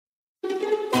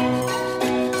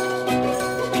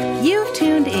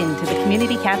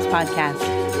Community Cats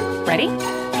podcast. Ready?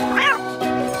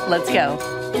 Let's go.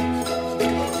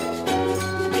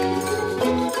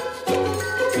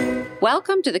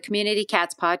 Welcome to the Community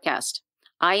Cats podcast.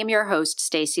 I am your host,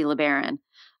 Stacy LeBaron.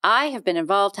 I have been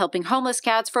involved helping homeless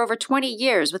cats for over 20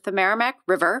 years with the Merrimack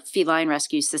River Feline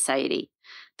Rescue Society.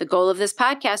 The goal of this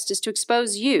podcast is to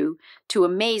expose you to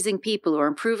amazing people who are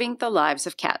improving the lives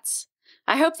of cats.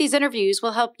 I hope these interviews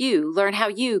will help you learn how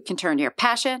you can turn your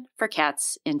passion for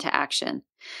cats into action.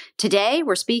 Today,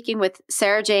 we're speaking with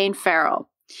Sarah Jane Farrell.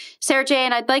 Sarah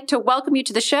Jane, I'd like to welcome you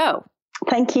to the show.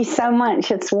 Thank you so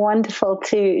much. It's wonderful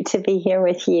to be here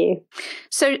with you.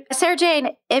 So, Sarah Jane,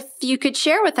 if you could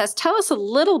share with us, tell us a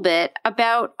little bit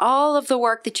about all of the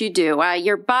work that you do.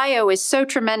 Your bio is so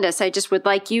tremendous. I just would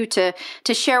like you to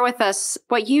share with us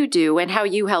what you do and how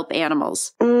you help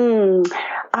animals.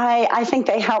 I think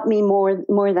they help me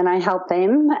more than I help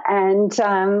them. And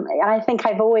I think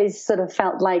I've always sort of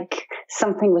felt like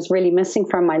something was really missing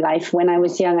from my life. When I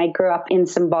was young, I grew up in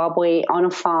Zimbabwe on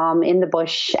a farm in the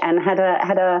bush and had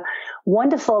a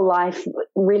wonderful life,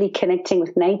 really connecting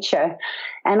with nature.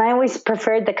 And I always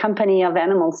preferred the company of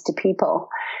animals to people.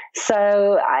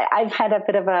 So I've had a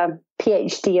bit of a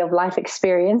PhD of life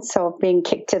experience of being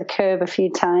kicked to the curb a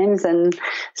few times and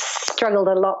struggled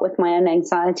a lot with my own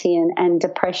anxiety and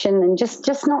depression and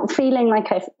just not feeling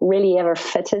like I've really ever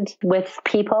fitted with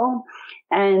people.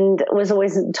 And was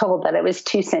always told that it was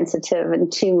too sensitive and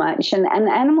too much. And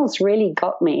animals really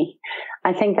got me.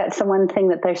 I think that's the one thing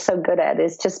that they're so good at,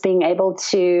 is just being able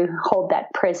to hold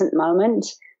that present moment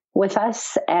with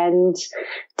us and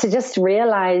to just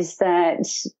realize that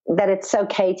it's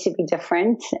okay to be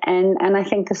different. And I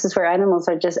think this is where animals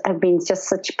have been just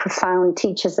such profound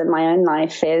teachers in my own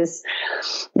life, is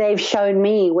they've shown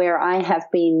me where I have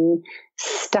been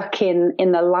stuck in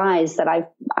the lies that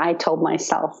I told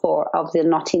myself, or of the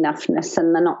not enoughness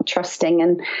and the not trusting.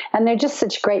 And they're just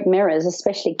such great mirrors,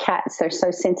 especially cats. They're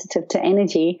so sensitive to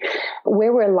energy,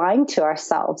 where we're lying to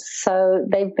ourselves. So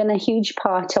they've been a huge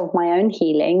part of my own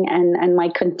healing and my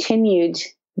continued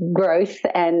growth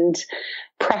and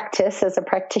practice as a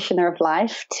practitioner of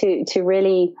life to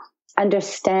really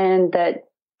understand that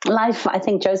life, I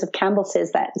think Joseph Campbell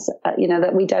says that,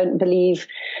 that we don't believe.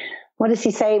 What does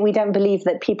he say? We don't believe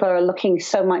that people are looking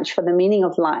so much for the meaning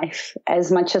of life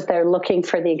as much as they're looking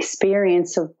for the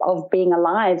experience of being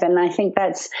alive. And I think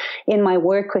that's in my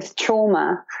work with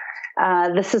trauma.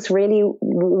 This is really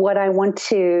what I want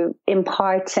to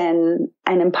impart and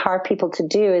empower people to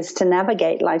do, is to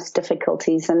navigate life's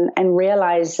difficulties and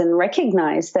realize and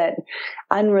recognize that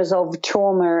unresolved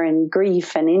trauma and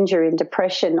grief and injury and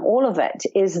depression, all of it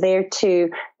is there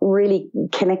to really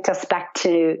connect us back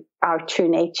to our true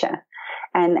nature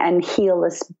and heal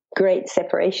this great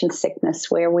separation sickness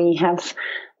where we have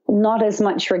not as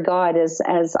much regard as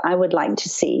I would like to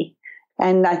see.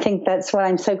 And I think that's what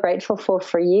I'm so grateful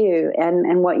for you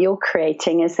and what you're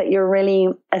creating, is that you're really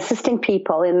assisting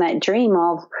people in that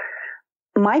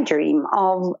my dream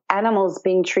of animals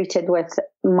being treated with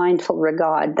mindful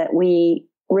regard, that we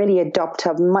really adopt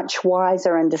a much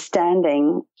wiser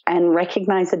understanding and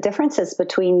recognize the differences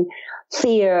between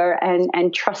fear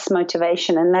and trust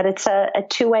motivation, and that it's a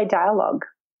two-way dialogue.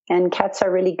 And cats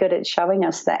are really good at showing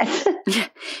us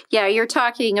that. Yeah, you're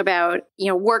talking about,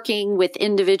 working with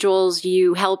individuals.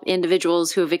 You help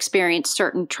individuals who have experienced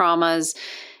certain traumas,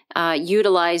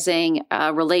 utilizing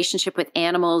a relationship with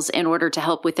animals in order to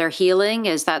help with their healing.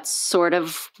 Is that sort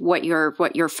of what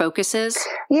your focus is?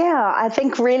 Yeah, I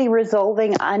think really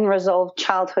resolving unresolved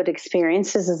childhood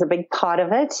experiences is a big part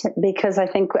of it, because I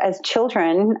think as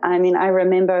children, I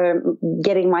remember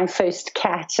getting my first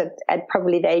cat at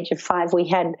probably the age of 5.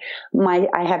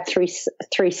 I have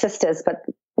three sisters, but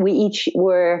we each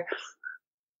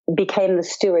became the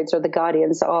stewards or the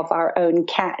guardians of our own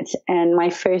cat. And my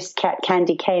first cat,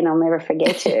 Candy Cane, I'll never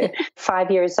forget her.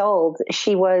 5 years old.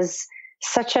 She was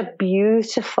such a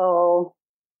beautiful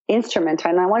instrument.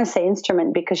 And I want to say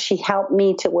instrument because she helped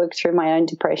me to work through my own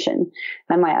depression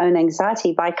and my own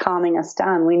anxiety by calming us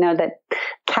down. We know that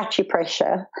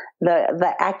acupressure,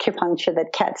 the acupuncture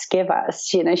that cats give us,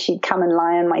 she'd come and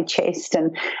lie on my chest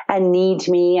and knead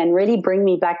me and really bring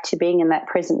me back to being in that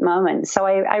present moment. So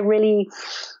I really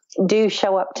do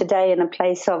show up today in a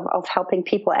place of helping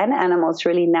people and animals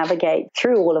really navigate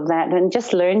through all of that and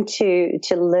just learn to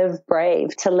live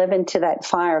brave, to live into that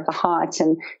fire of the heart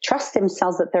and trust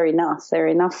themselves that they're enough. They're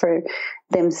enough for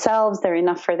themselves, they're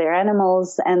enough for their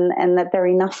animals, and that they're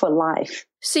enough for life.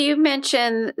 So you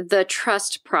mentioned the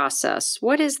trust process.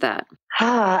 What is that?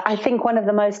 I think one of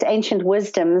the most ancient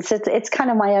wisdoms, it's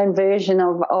kind of my own version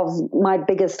of my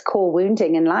biggest core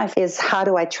wounding in life, is how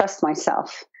do I trust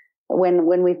myself?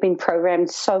 when we've been programmed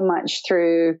so much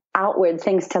through outward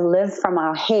things to live from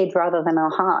our head rather than our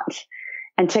heart,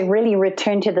 and to really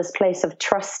return to this place of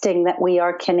trusting that we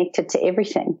are connected to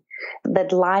everything,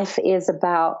 that life is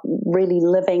about really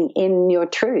living in your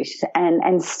truth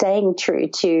and staying true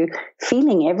to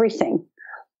feeling everything,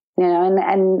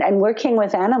 and working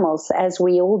with animals as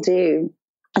we all do,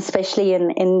 especially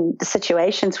in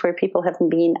situations where people have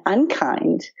been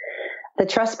unkind. The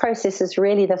trust process is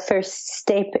really the first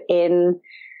step in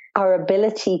our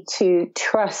ability to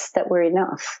trust that we're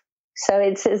enough. So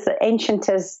it's as ancient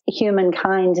as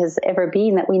humankind has ever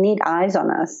been, that we need eyes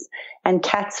on us. And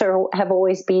cats have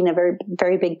always been a very,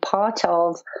 very big part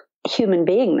of human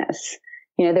beingness.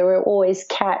 There were always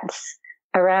cats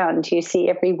around. You see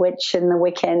every witch and the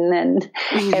Wiccan and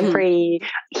every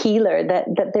healer,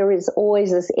 that there is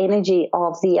always this energy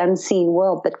of the unseen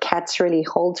world that cats really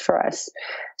hold for us.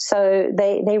 So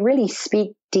they really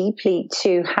speak deeply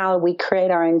to how we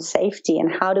create our own safety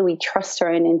and how do we trust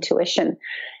our own intuition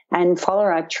and follow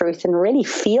our truth and really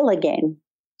feel again,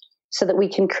 so that we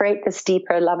can create this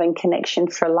deeper loving connection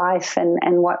for life and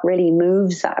what really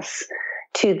moves us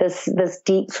to this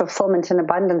deep fulfillment and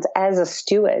abundance as a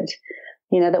steward.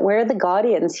 That we're the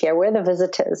guardians here, we're the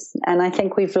visitors. And I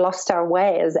think we've lost our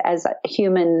way as a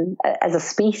human, as a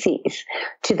species,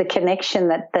 to the connection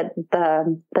that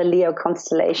the Leo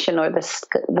constellation or the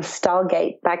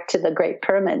Stargate back to the Great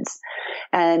Pyramids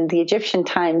and the Egyptian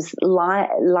times,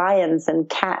 lions and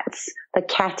cats, the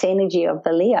cat energy of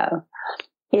the Leo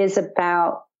is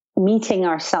about meeting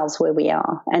ourselves where we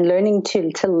are and learning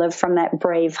to live from that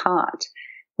brave heart,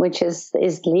 which is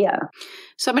Leo.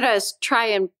 So I'm going to try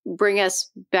and bring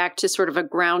us back to sort of a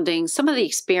grounding, some of the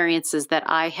experiences that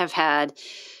I have had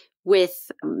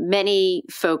with many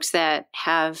folks that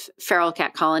have feral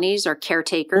cat colonies or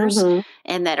caretakers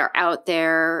and that are out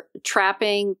there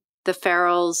trapping the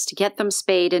ferals to get them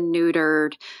spayed and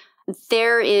neutered.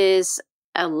 There is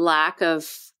a lack of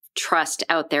trust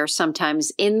out there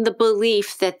sometimes in the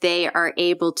belief that they are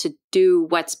able to do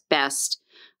what's best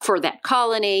for that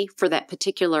colony, for that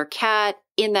particular cat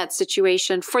in that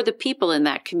situation, for the people in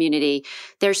that community.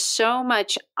 There's so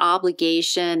much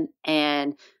obligation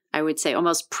and I would say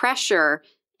almost pressure,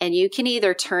 and you can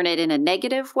either turn it in a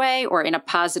negative way or in a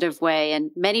positive way.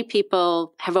 And many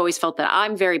people have always felt that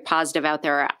I'm very positive out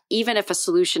there. Even if a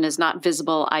solution is not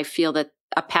visible, I feel that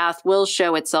a path will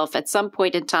show itself at some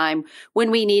point in time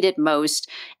when we need it most,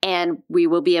 and we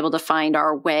will be able to find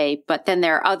our way. But then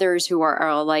there are others who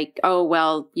are like, oh,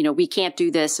 well, we can't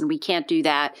do this and we can't do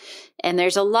that. And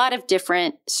there's a lot of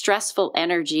different stressful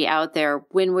energy out there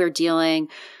when we're dealing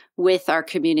with our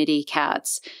community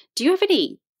cats. Do you have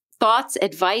any thoughts,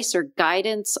 advice, or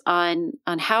guidance on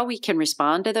how we can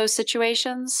respond to those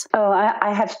situations? Oh,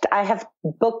 I have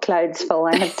bookloads full.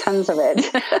 I have tons of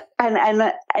it.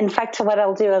 and in fact, what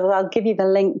I'll do is I'll give you the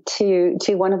link to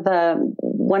one of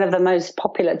the most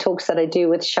popular talks that I do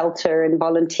with shelter and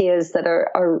volunteers that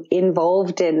are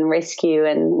involved in rescue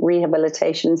and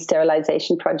rehabilitation,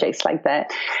 sterilization projects like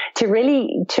that. To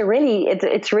really,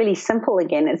 it's really simple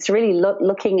again. It's really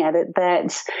looking at it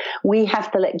that we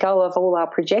have to let go of all our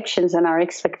projections and our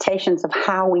expectations of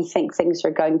how we think things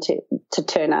are going to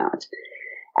turn out.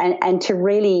 And to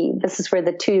really, this is where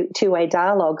the two-way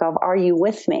dialogue of, are you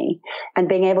with me? And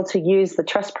being able to use the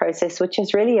trust process, which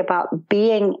is really about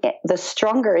being the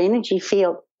stronger energy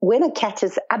field when a cat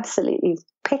is absolutely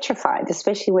petrified,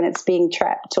 especially when it's being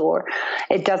trapped or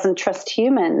it doesn't trust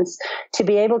humans, to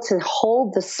be able to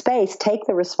hold the space, take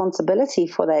the responsibility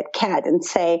for that cat and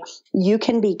say, you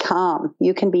can be calm,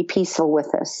 you can be peaceful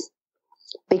with us.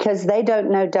 Because they don't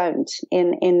know don't.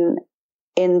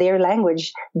 In their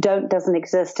language, don't doesn't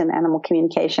exist in animal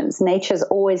communications. Nature's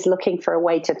always looking for a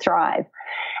way to thrive.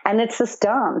 And it's this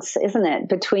dance, isn't it,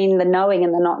 between the knowing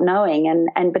and the not knowing,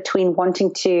 and between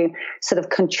wanting to sort of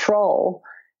control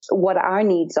what our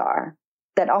needs are,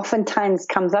 that oftentimes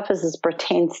comes up as this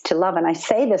pretense to love. And I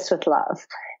say this with love,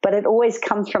 but it always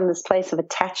comes from this place of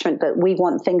attachment that we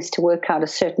want things to work out a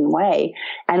certain way.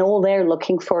 And all they're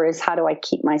looking for is, how do I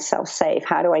keep myself safe?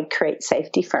 How do I create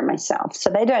safety for myself? So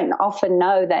they don't often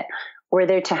know that we're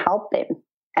there to help them.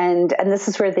 And this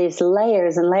is where there's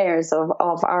layers and layers of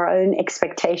our own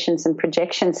expectations and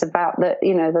projections about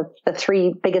the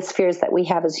three biggest fears that we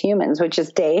have as humans, which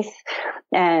is death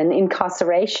and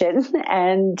incarceration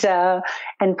and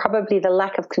probably the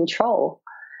lack of control.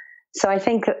 So I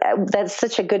think that's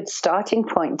such a good starting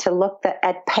point to look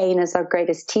at pain as our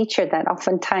greatest teacher, that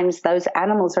oftentimes those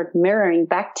animals are mirroring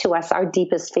back to us our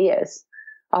deepest fears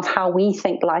of how we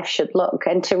think life should look,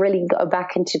 and to really go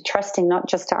back into trusting not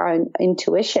just our own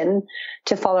intuition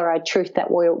to follow our truth,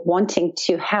 that we're wanting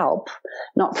to help,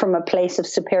 not from a place of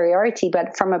superiority,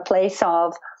 but from a place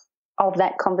of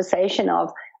that conversation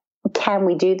of, can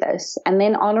we do this? And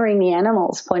then honoring the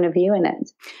animal's point of view in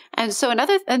it. And so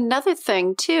another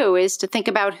thing too is to think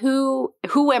about who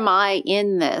am I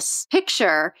in this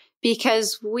picture?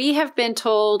 Because we have been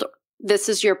told this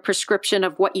is your prescription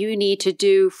of what you need to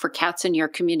do for cats in your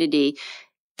community.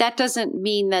 That doesn't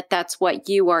mean that that's what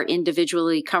you are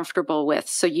individually comfortable with.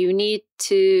 So you need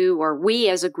to, or we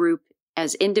as a group,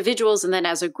 as individuals and then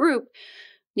as a group,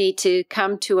 need to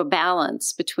come to a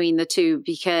balance between the two,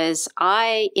 because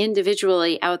I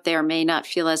individually out there may not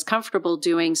feel as comfortable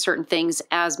doing certain things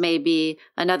as maybe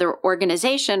another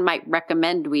organization might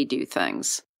recommend we do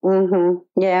things. Mm-hmm.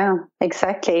 Yeah,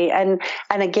 exactly. And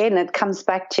again, it comes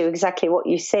back to exactly what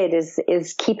you said,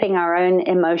 is keeping our own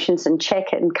emotions in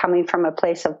check and coming from a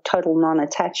place of total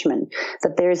non-attachment,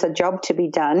 that there is a job to be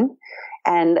done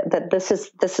and that this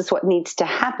is what needs to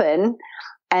happen,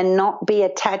 and not be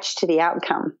attached to the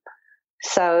outcome.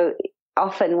 So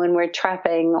often when we're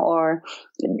trapping or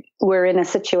we're in a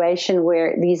situation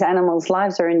where these animals'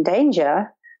 lives are in danger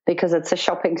because it's a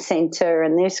shopping center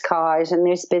and there's cars and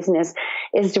there's business,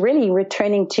 is really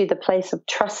returning to the place of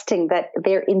trusting that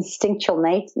their instinctual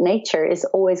nature is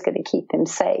always going to keep them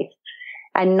safe,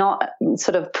 and not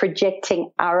sort of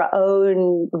projecting our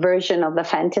own version of the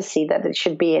fantasy that it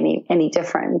should be any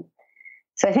different.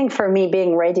 So I think for me,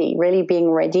 really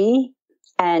being ready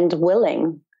and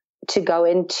willing to go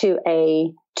into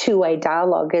a two-way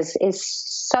dialogue is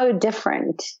so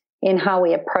different in how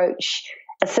we approach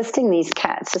assisting these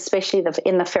cats, especially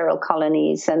in the feral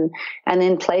colonies and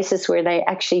in places where they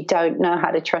actually don't know how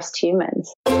to trust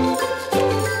humans.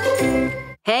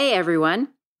 Hey, everyone.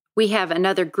 We have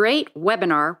another great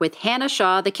webinar with Hannah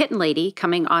Shaw, the Kitten Lady,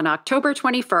 coming on October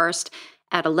 21st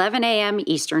at 11 a.m.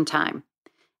 Eastern Time.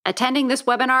 Attending this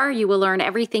webinar, you will learn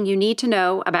everything you need to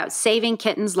know about saving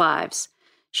kittens' lives.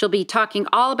 She'll be talking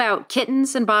all about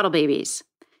kittens and bottle babies.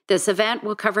 This event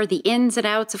will cover the ins and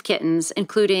outs of kittens,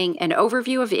 including an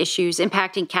overview of issues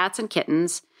impacting cats and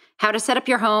kittens, how to set up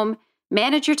your home,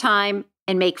 manage your time,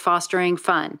 and make fostering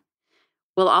fun.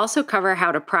 We'll also cover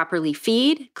how to properly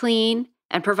feed, clean,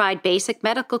 and provide basic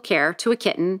medical care to a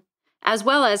kitten, as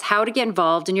well as how to get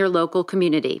involved in your local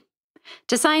community.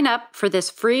 To sign up for this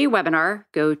free webinar,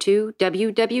 go to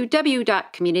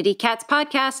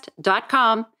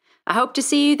www.communitycatspodcast.com. I hope to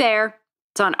see you there.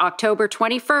 It's on October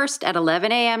 21st at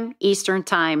 11 a.m. Eastern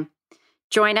Time.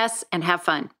 Join us and have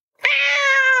fun.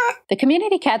 The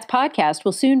Community Cats podcast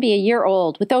will soon be a year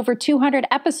old, with over 200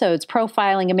 episodes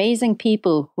profiling amazing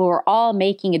people who are all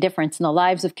making a difference in the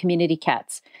lives of community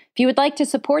cats. If you would like to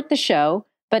support the show,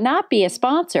 but not be a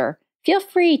sponsor, feel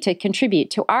free to contribute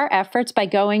to our efforts by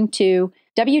going to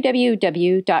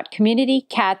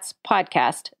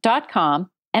www.communitycatspodcast.com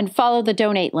and follow the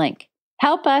donate link.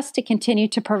 Help us to continue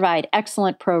to provide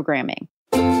excellent programming.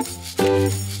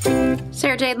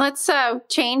 Sarah Jane, let's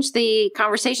change the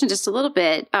conversation just a little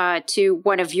bit to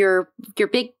one of your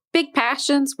big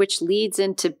passions, which leads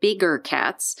into bigger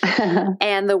cats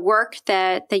and the work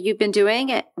that you've been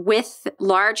doing with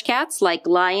large cats like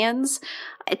lions.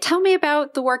 Tell me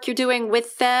about the work you're doing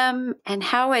with them and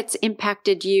how it's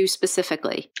impacted you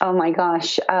specifically. Oh my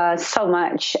gosh, so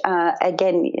much.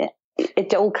 Again,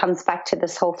 it all comes back to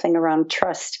this whole thing around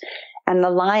trust. And the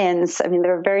lions, I mean,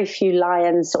 there are very few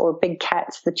lions or big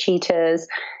cats, the cheetahs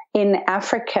in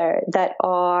Africa that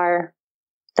are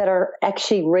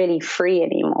actually really free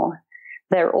anymore.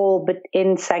 They're all but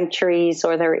in sanctuaries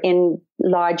or they're in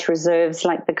large reserves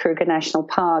like the Kruger National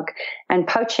Park. And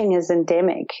poaching is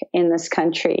endemic in this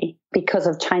country because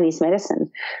of Chinese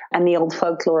medicine and the old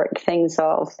folkloric things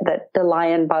of that the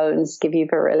lion bones give you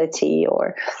virility,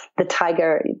 or the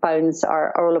tiger bones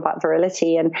are all about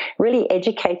virility, and really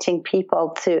educating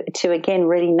people to again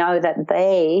really know that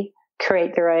they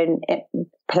create their own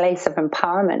place of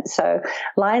empowerment. So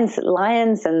lions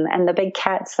and the big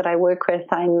cats that I work with,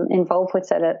 I'm involved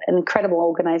with at an incredible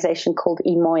organization called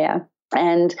Imoya.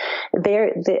 And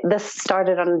this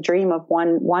started on a dream of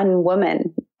one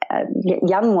woman, a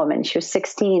young woman. She was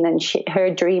 16, and her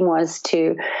dream was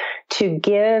to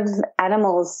give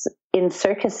animals in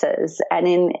circuses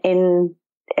and in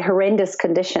horrendous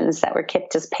conditions that were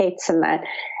kept as pets, and that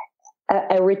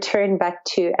a return back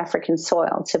to African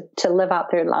soil to live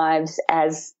out their lives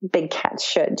as big cats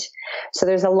should. So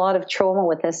there's a lot of trauma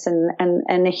with this, and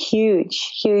a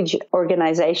huge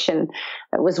organization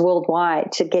that was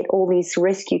worldwide to get all these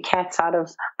rescue cats out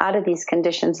of these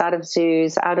conditions, out of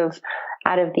zoos, out of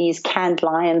out of these canned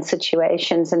lion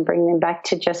situations and bring them back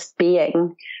to just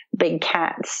being big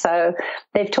cats. So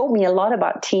they've taught me a lot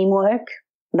about teamwork,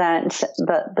 that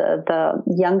the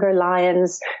younger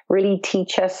lions really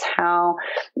teach us how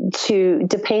to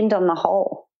depend on the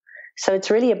whole. So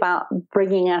it's really about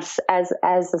bringing us as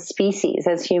a species,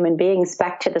 as human beings,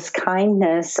 back to this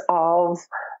kindness of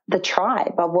the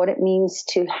tribe, of what it means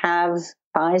to have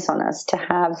eyes on us, to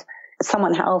have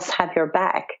someone else have your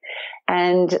back.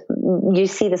 And you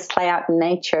see this play out in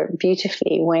nature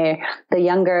beautifully, where the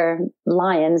younger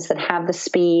lions that have the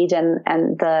speed and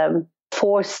the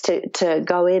force to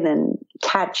go in and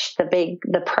catch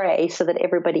the prey so that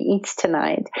everybody eats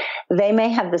tonight, they may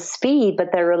have the speed, but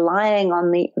they're relying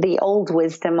on the old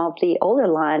wisdom of the older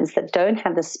lions that don't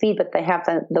have the speed, but they have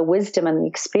the wisdom and the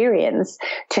experience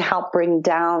to help bring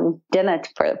down dinner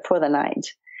for the night.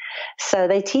 So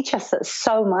they teach us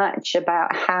so much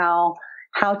about how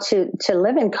to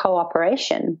live in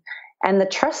cooperation, and the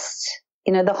trust.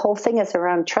 The whole thing is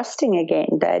around trusting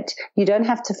again, that you don't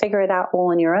have to figure it out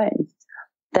all on your own,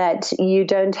 that you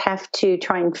don't have to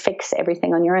try and fix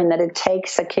everything on your own, that it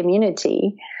takes a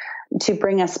community to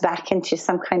bring us back into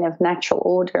some kind of natural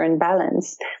order and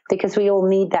balance, because we all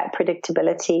need that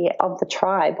predictability of the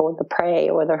tribe or the prey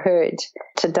or the herd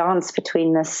to dance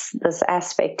between this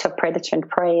aspect of predator and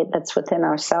prey that's within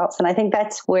ourselves. And I think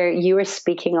that's where you were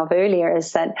speaking of earlier,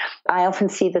 is that I often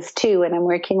see this too when I'm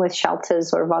working with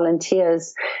shelters or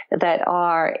volunteers that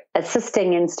are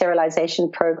assisting in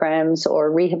sterilization programs or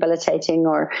rehabilitating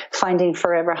or finding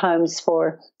forever homes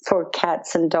for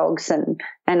cats and dogs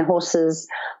and horses,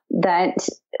 that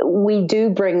we do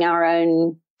bring our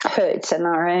own hurts and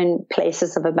our own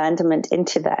places of abandonment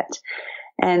into that,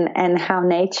 and how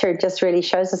nature just really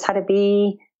shows us how to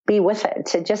be with it,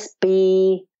 to just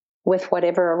be with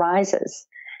whatever arises,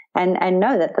 and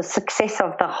know that the success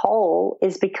of the whole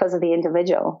is because of the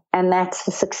individual, and that's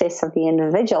the success of the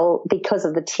individual because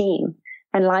of the team.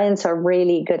 And lions are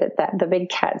really good at that. The big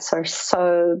cats are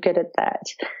so good at that,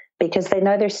 because they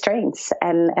know their strengths,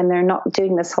 and they're not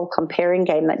doing this whole comparing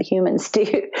game that humans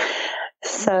do.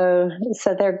 So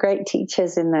they're great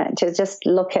teachers in that, to just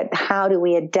look at how do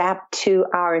we adapt to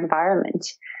our environment,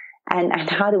 and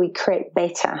how do we create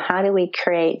better, how do we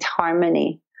create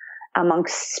harmony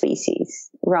amongst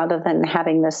species, rather than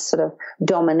having this sort of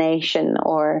domination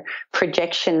or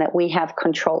projection that we have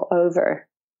control over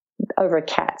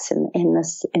cats in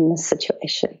this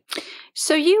situation.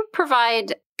 So you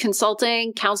provide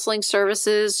consulting, counseling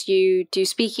services, you do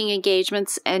speaking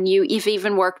engagements, and you've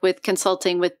even worked with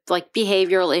consulting with like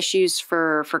behavioral issues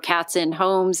for cats in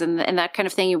homes and that kind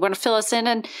of thing. You want to fill us in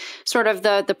on sort of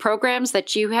the programs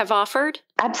that you have offered?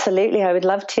 Absolutely, I would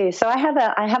love to. So I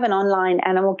have an online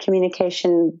animal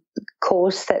communication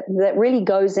course that really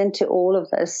goes into all of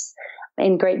this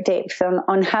in great depth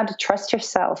on how to trust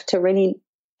yourself,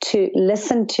 to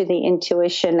listen to the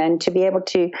intuition, and to be able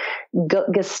to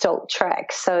gestalt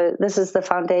track. So this is the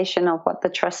foundation of what the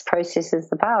trust process is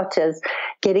about, is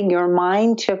getting your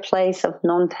mind to a place of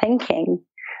non-thinking,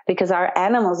 because our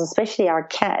animals, especially our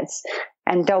cats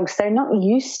and dogs, they're not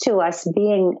used to us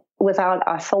being without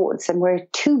our thoughts, and we're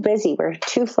too busy. We're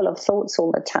too full of thoughts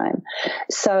all the time.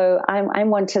 So I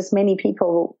want as many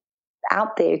people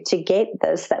out there to get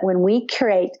this, that when we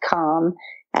create calm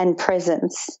and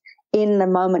presence in the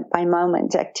moment by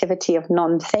moment activity of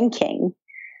non-thinking,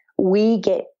 we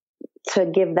get to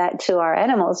give that to our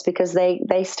animals, because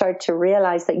they start to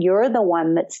realize that you're the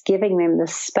one that's giving them the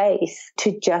space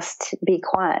to just be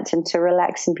quiet and to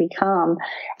relax and be calm.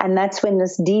 And that's when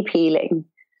this deep healing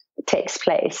takes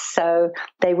place. So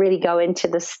they really go into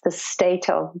this state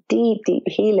of deep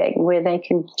healing, where they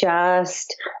can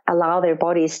just allow their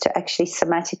bodies to actually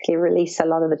somatically release a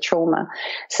lot of the trauma.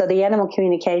 So the animal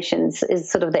communications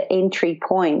is sort of the entry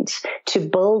point to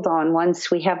build on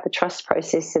once we have the trust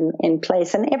process in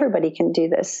place. And everybody can do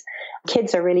this.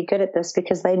 Kids are really good at this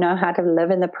because they know how to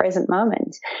live in the present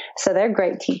moment. So they're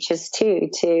great teachers too,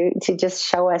 to just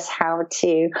show us how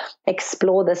to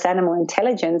explore this animal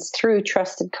intelligence through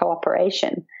trusted cooperation.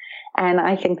 And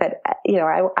I think that,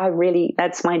 I really,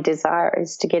 that's my desire,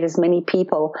 is to get as many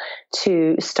people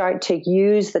to start to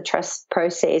use the trust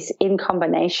process in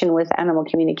combination with animal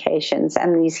communications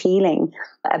and these healing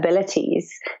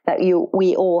abilities that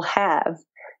we all have,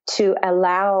 to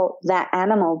allow that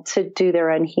animal to do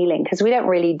their own healing, because we don't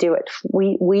really do it.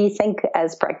 We think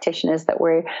as practitioners that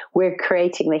we're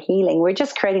creating the healing. We're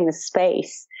just creating the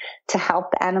space to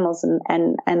help the animals.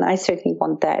 And I certainly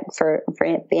want that for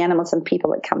the animals and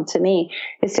people that come to me,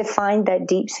 is to find that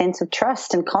deep sense of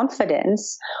trust and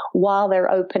confidence while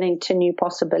they're opening to new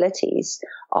possibilities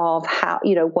of how,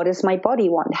 what does my body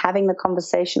want? Having the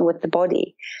conversation with the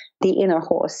body, the inner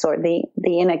horse or the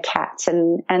inner cat.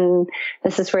 And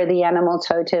this is where the animal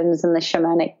totems and the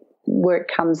shamanic work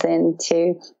comes in,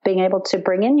 to being able to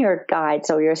bring in your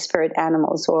guides or your spirit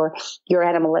animals or your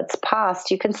animal that's passed.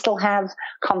 You can still have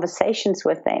conversations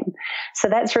with them. So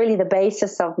that's really the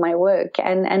basis of my work.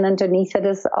 And underneath it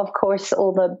is, of course,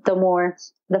 all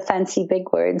the fancy big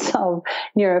words of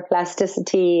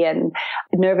neuroplasticity and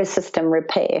nervous system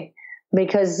repair.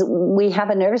 Because we have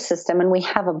a nervous system and we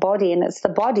have a body, and it's the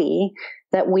body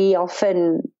that we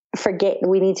often forget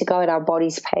we need to go at our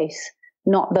body's pace,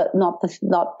 not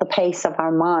the pace of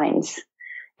our minds.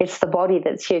 It's the body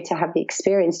that's here to have the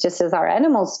experience, just as our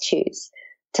animals choose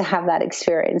to have that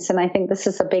experience. And I think this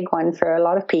is a big one for a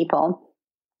lot of people.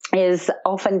 Is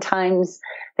oftentimes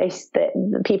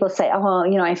people say,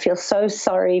 I feel so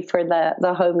sorry for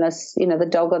the homeless, the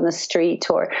dog on the street,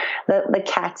 or the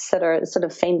cats that are sort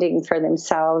of fending for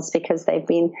themselves because they've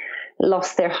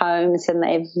lost their homes and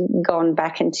they've gone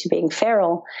back into being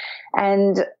feral.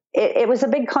 And it was a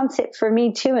big concept for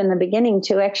me too in the beginning,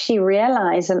 to actually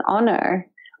realize and honor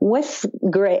with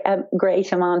a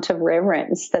great amount of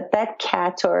reverence that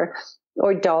cat or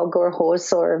dog or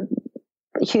horse or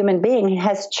human being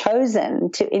has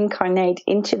chosen to incarnate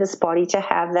into this body to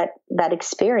have that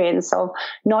experience of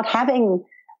not having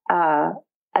a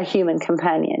human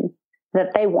companion,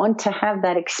 that they want to have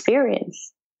that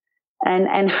experience,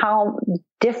 and how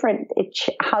different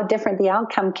the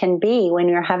outcome can be when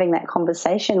you're having that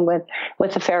conversation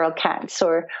with the feral cats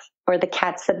or the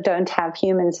cats that don't have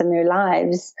humans in their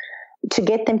lives, to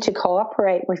get them to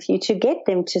cooperate with you, to get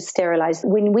them to sterilize.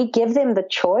 When we give them the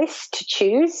choice to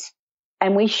choose,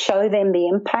 and we show them the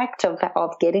impact of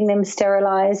getting them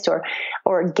sterilized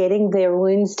or getting their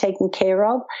wounds taken care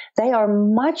of, they are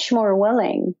much more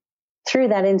willing, through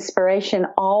that inspiration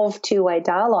of two-way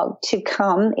dialogue, to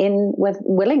come in with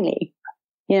willingly.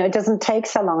 It doesn't take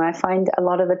so long. I find a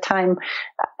lot of the time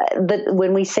that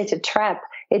when we set a trap,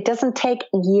 it doesn't take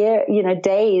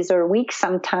days or weeks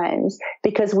sometimes,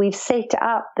 because we've set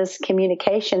up this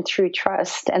communication through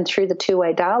trust and through the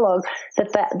two-way dialogue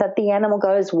that the animal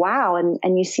goes, wow,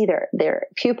 and you see their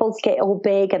pupils get all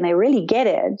big and they really get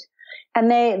it. And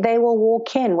they will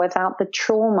walk in without the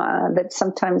trauma that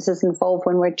sometimes is involved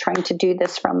when we're trying to do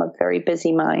this from a very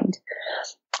busy mind.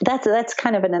 That's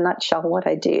kind of in a nutshell what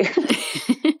I do.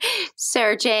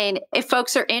 Sarah Jane, if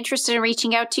folks are interested in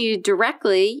reaching out to you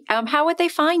directly, how would they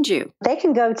find you? They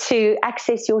can go to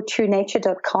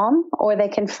accessyourtruenature.com, or they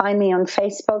can find me on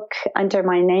Facebook under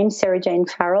my name, Sarah Jane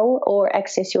Farrell, or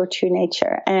Access Your True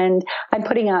Nature. And I'm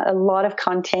putting out a lot of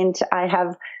content. I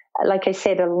have, like I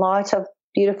said, a lot of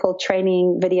beautiful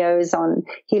training videos on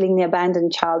healing the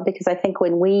abandoned child, because I think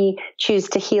when we choose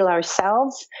to heal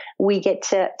ourselves, we get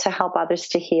to help others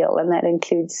to heal. And that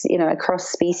includes, across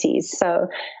species. So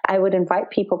I would invite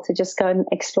people to just go and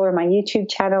explore my YouTube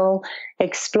channel,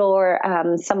 explore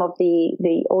some of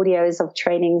the audios of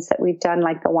trainings that we've done,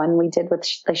 like the one we did with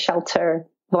the shelter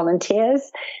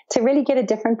volunteers, to really get a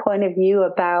different point of view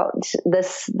about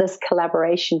this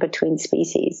collaboration between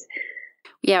species.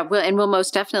 Yeah, we'll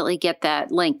most definitely get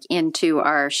that link into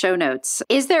our show notes.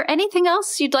 Is there anything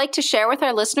else you'd like to share with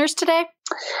our listeners today?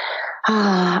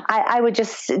 I would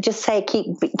just say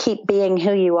keep being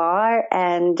who you are,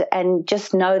 and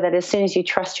just know that as soon as you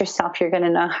trust yourself, you're going to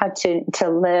know how to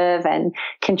live and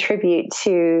contribute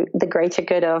to the greater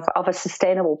good of a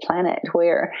sustainable planet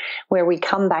where we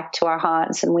come back to our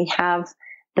hearts and we have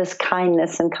this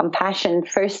kindness and compassion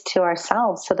first to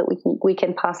ourselves, so that we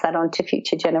can pass that on to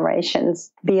future generations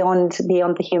beyond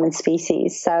the human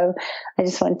species. So I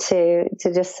just want to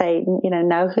just say,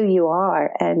 know who you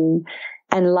are and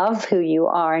love who you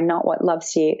are, not what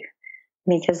loves you,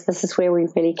 because this is where we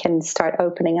really can start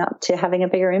opening up to having a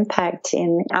bigger impact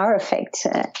in our effect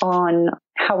on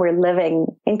how we're living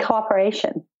in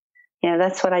cooperation.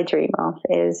 That's what I dream of,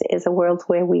 is a world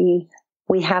where we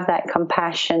have that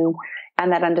compassion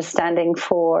and that understanding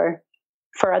for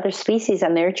other species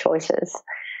and their choices.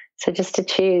 So just to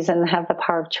choose and have the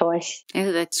power of choice.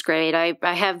 Oh, that's great. I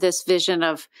have this vision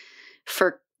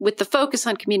with the focus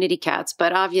on community cats,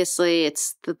 but obviously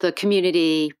it's the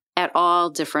community at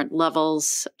all different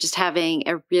levels, just having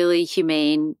a really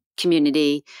humane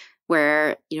community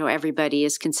where, everybody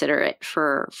is considerate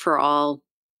for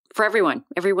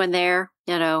everyone there,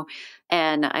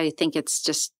 and I think it's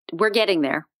just, we're getting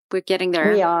there. We're getting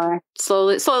there. We are.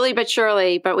 Slowly but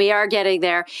surely, but we are getting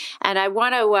there. And I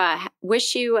want to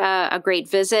wish you a great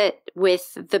visit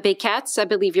with the big cats. I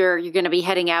believe you're going to be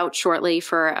heading out shortly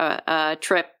for a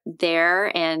trip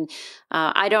there. And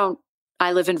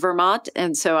I live in Vermont,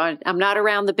 and so I'm not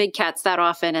around the big cats that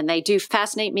often, and they do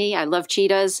fascinate me. I love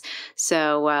cheetahs.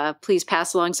 So please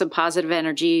pass along some positive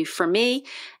energy from me.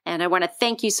 And I want to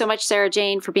thank you so much, Sarah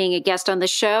Jane, for being a guest on the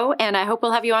show. And I hope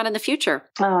we'll have you on in the future.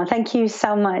 Oh, thank you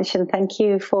so much. And thank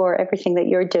you for everything that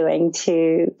you're doing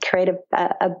to create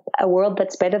a world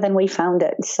that's better than we found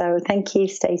it. So thank you,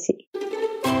 Stacey.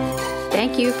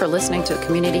 Thank you for listening to the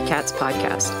Community Cats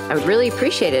podcast. I would really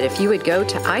appreciate it if you would go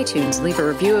to iTunes, leave a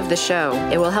review of the show.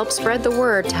 It will help spread the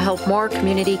word to help more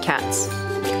community cats.